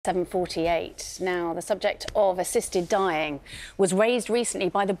7:48. Now, the subject of assisted dying was raised recently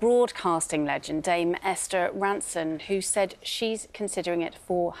by the broadcasting legend Dame Esther Rantzen, who said she's considering it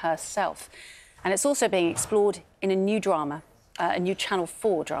for herself. And it's also being explored in a new drama, a new Channel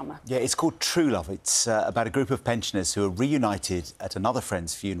 4 drama. Yeah, it's called Truelove. It's about a group of pensioners who are reunited at another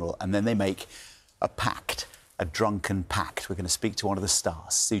friend's funeral, and then they make a pact, a drunken pact. We're going to speak to one of the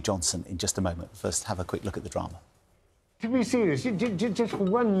stars, Sue Johnson, in just a moment. First, have a quick look at the drama. To be serious, just for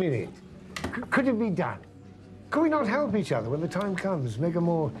 1 minute, could it be done? Could we not help each other when the time comes, make a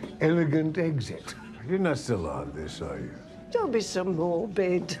more elegant exit? You're not still on this, are you? Don't be so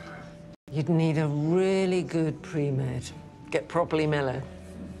morbid. You'd need a really good pre-med. Get properly mellow.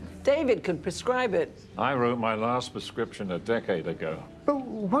 David could prescribe it. I wrote my last prescription a decade ago. But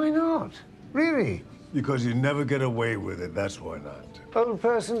why not? Really? Because you never get away with it, that's why not. Old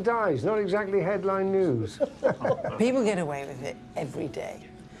person dies, not exactly headline news. People get away with it every day.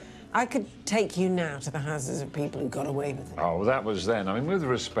 I could take you now to the houses of people who got away with it. Oh, that was then. I mean, with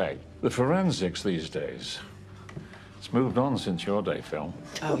respect, the forensics these days, it's moved on since your day, Phil.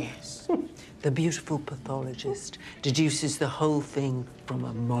 Oh, yes. The beautiful pathologist deduces the whole thing from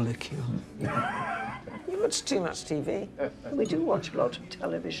a molecule. You watch too much TV. We do watch a lot of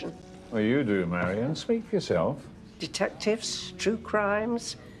television. Well, you do, Marion. Speak for yourself. Detectives, true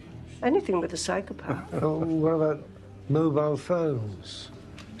crimes, anything with a psychopath. Oh, what about mobile phones?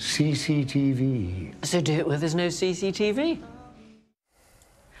 CCTV? So do it where there's no CCTV.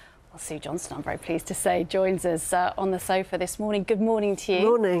 Well, Sue Johnson, I'm very pleased to say, joins us on the sofa this morning. Good morning to you.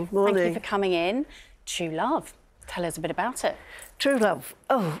 Morning. Thank you for coming in. Truelove, tell us a bit about it. Truelove.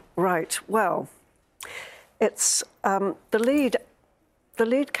 Oh, right. Well, it's the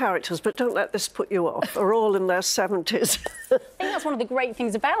lead characters, but don't let this put you off, are all in their 70s. I think that's one of the great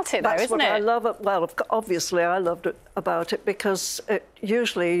things about it, though, That's isn't what it? I love it. Well, obviously, I loved it about it because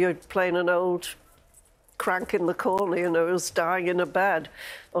usually you're playing an old crank in the corner, you know, who's dying in a bed,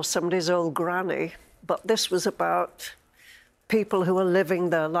 or somebody's old granny. But this was about people who are living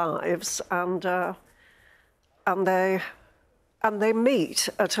their lives, and they meet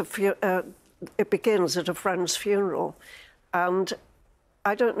at it begins at a friend's funeral, and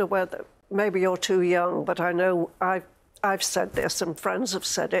I don't know whether, maybe you're too young, but I know I've said this and friends have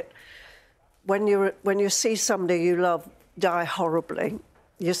said it. When you see somebody you love die horribly,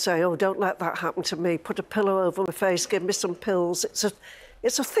 you say, oh, don't let that happen to me. Put a pillow over my face, give me some pills.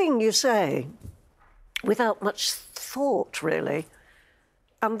 It's a thing you say without much thought, really.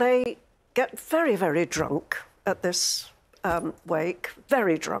 And they get very, very drunk at this wake,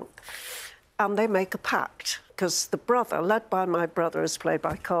 very drunk. And they make a pact, because the brother, led by my brother, is played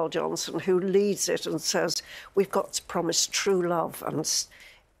by Carl Johnson, who leads it and says, we've got to promise true love, and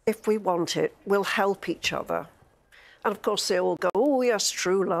if we want it, we'll help each other. And of course, they all go, oh, yes,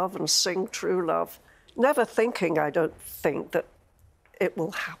 true love, and sing true love, never thinking, I don't think, that it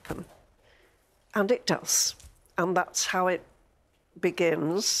will happen. And it does. And that's how it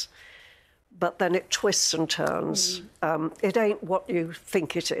begins. But then it twists and turns. It ain't what you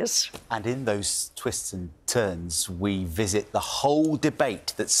think it is. And in those twists and turns, we visit the whole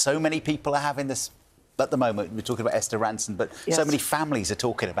debate that so many people are having this at the moment. We're talking about Esther Rantzen, but yes, so many families are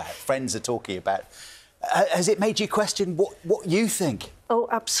talking about, friends are talking about. Has it made you question what you think? Oh,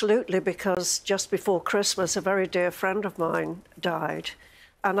 absolutely, because just before Christmas, a very dear friend of mine died,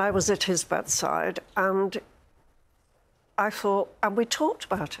 and I was at his bedside, and I thought, and we talked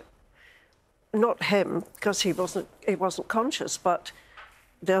about it. Not him, because he wasn't conscious, but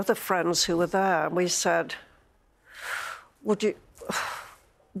the other friends who were there. And we said, would you...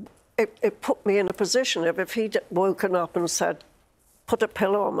 It put me in a position of, if he'd woken up and said, put a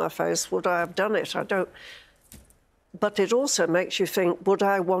pillow on my face, would I have done it? I don't... But it also makes you think, would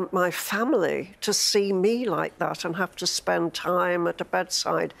I want my family to see me like that and have to spend time at a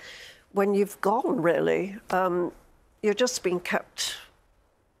bedside when you've gone, really? You're just being kept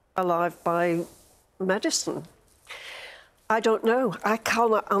alive by medicine. I don't know. I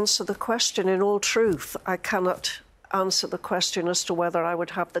cannot answer the question in all truth. I cannot answer the question as to whether I would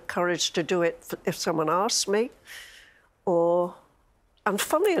have the courage to do it if someone asked me. And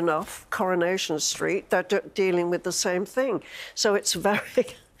funny enough, Coronation Street, they're dealing with the same thing. So it's very...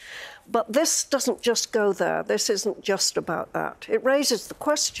 But this doesn't just go there. This isn't just about that. It raises the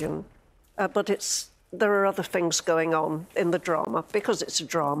question, but there are other things going on in the drama, because it's a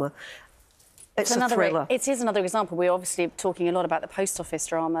drama. It's a thriller. It is another example. We're obviously talking a lot about the post office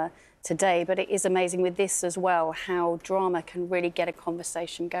drama today, but it is amazing with this as well, how drama can really get a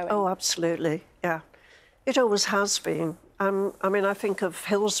conversation going. Oh, absolutely, yeah. It always has been. I mean, I think of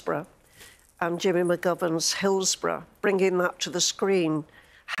Hillsborough and Jimmy McGovern's Hillsborough, bringing that to the screen,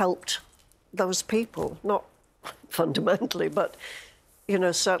 helped those people, not fundamentally, but, you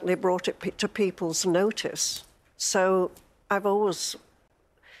know, certainly brought it to people's notice. So I've always,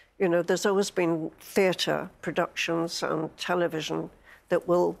 you know, there's always been theatre productions and television that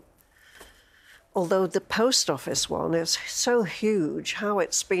will, although the Post Office one is so huge, how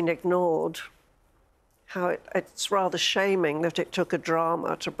it's been ignored, how it's rather shaming that it took a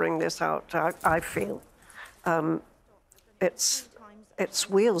drama to bring this out, I feel. It's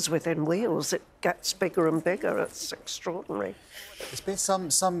wheels within wheels. It gets bigger and bigger. It's extraordinary. There's been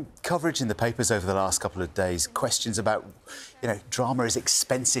some coverage in the papers over the last couple of days, questions about, you know, drama is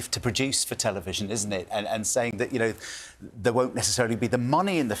expensive to produce for television, isn't it? And saying that, you know, there won't necessarily be the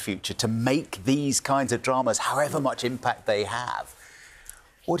money in the future to make these kinds of dramas, however much impact they have.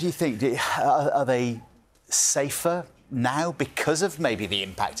 What do you think? Are they safer now because of maybe the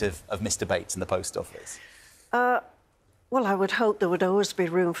impact of Mr. Bates and the Post Office? Well, I would hope there would always be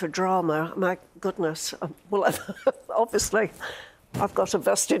room for drama. My goodness. Well, obviously, I've got a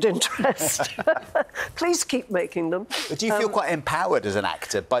vested interest. Please keep making them. But do you feel quite empowered as an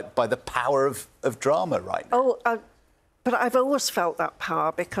actor by the power of drama right now? But I've always felt that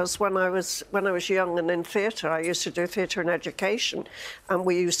power because when I was young and in theatre, I used to do theatre and education, and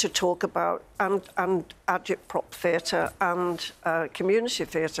we used to talk about and agitprop theatre and community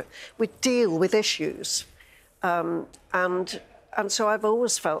theatre. We deal with issues. And so I've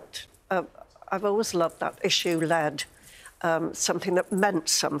always felt, I've always loved that issue-led, something that meant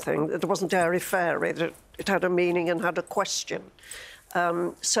something, that it wasn't airy-fairy, that it had a meaning and had a question.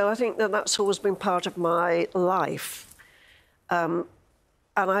 So I think that that's always been part of my life. And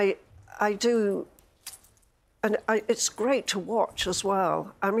I do, and it's great to watch as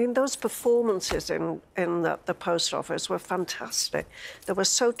well. I mean, those performances in the Post Office were fantastic. They were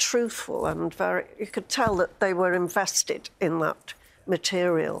so truthful and you could tell that they were invested in that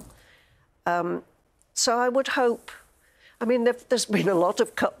material. So I would hope, I mean, there's been a lot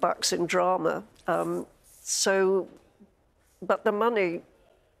of cutbacks in drama. But the money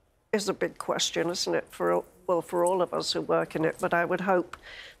is a big question, isn't it, for all of us who work in it. But I would hope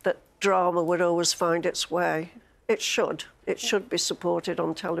that drama would always find its way. It should. It should be supported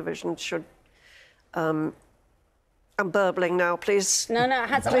on television. It should. I'm burbling now, please. No, it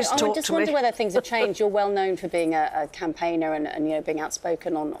has. I just wonder whether things have changed. You're well known for being a campaigner and you know, being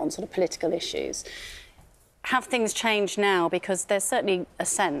outspoken on sort of political issues. Have things changed now? Because there's certainly a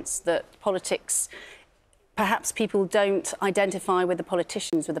sense that politics, perhaps people don't identify with the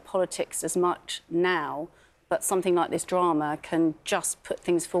politicians, with the politics as much now, but something like this drama can just put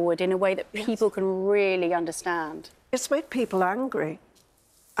things forward in a way that people can really understand. It's made people angry,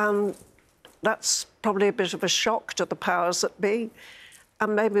 and that's probably a bit of a shock to the powers that be,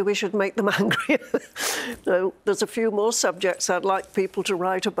 and maybe we should make them angry. So there's a few more subjects I'd like people to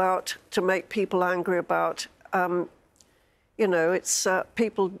write about, to make people angry about. You know, it's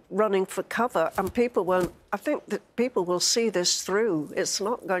people running for cover, and people won't. I think that people will see this through. It's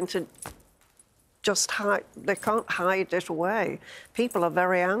not going to just hide. They can't hide it away. People are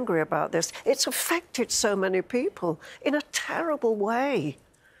very angry about this. It's affected so many people in a terrible way.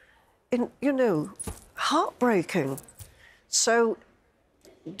 You know, heartbreaking. So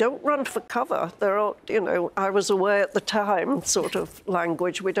don't run for cover. There are, you know, I was away at the time sort of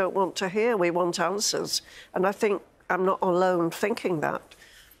language we don't want to hear. We want answers. And I think I'm not alone thinking that.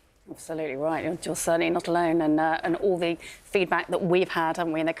 Absolutely right. You're certainly not alone. And all the feedback that we've had,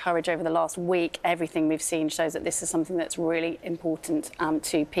 haven't we, and the courage over the last week, everything we've seen shows that this is something that's really important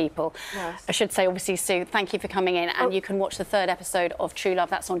to people. Yes. I should say, obviously, Sue, thank you for coming in. And you can watch the third episode of Truelove.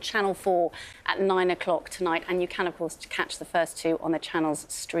 That's on Channel 4 at 9 o'clock tonight. And you can, of course, catch the first two on the channel's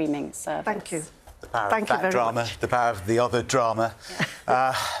streaming service. Thank you. The power of that drama, the power of the other drama.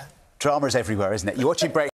 Yeah. Drama is everywhere, isn't it? You're watching Break.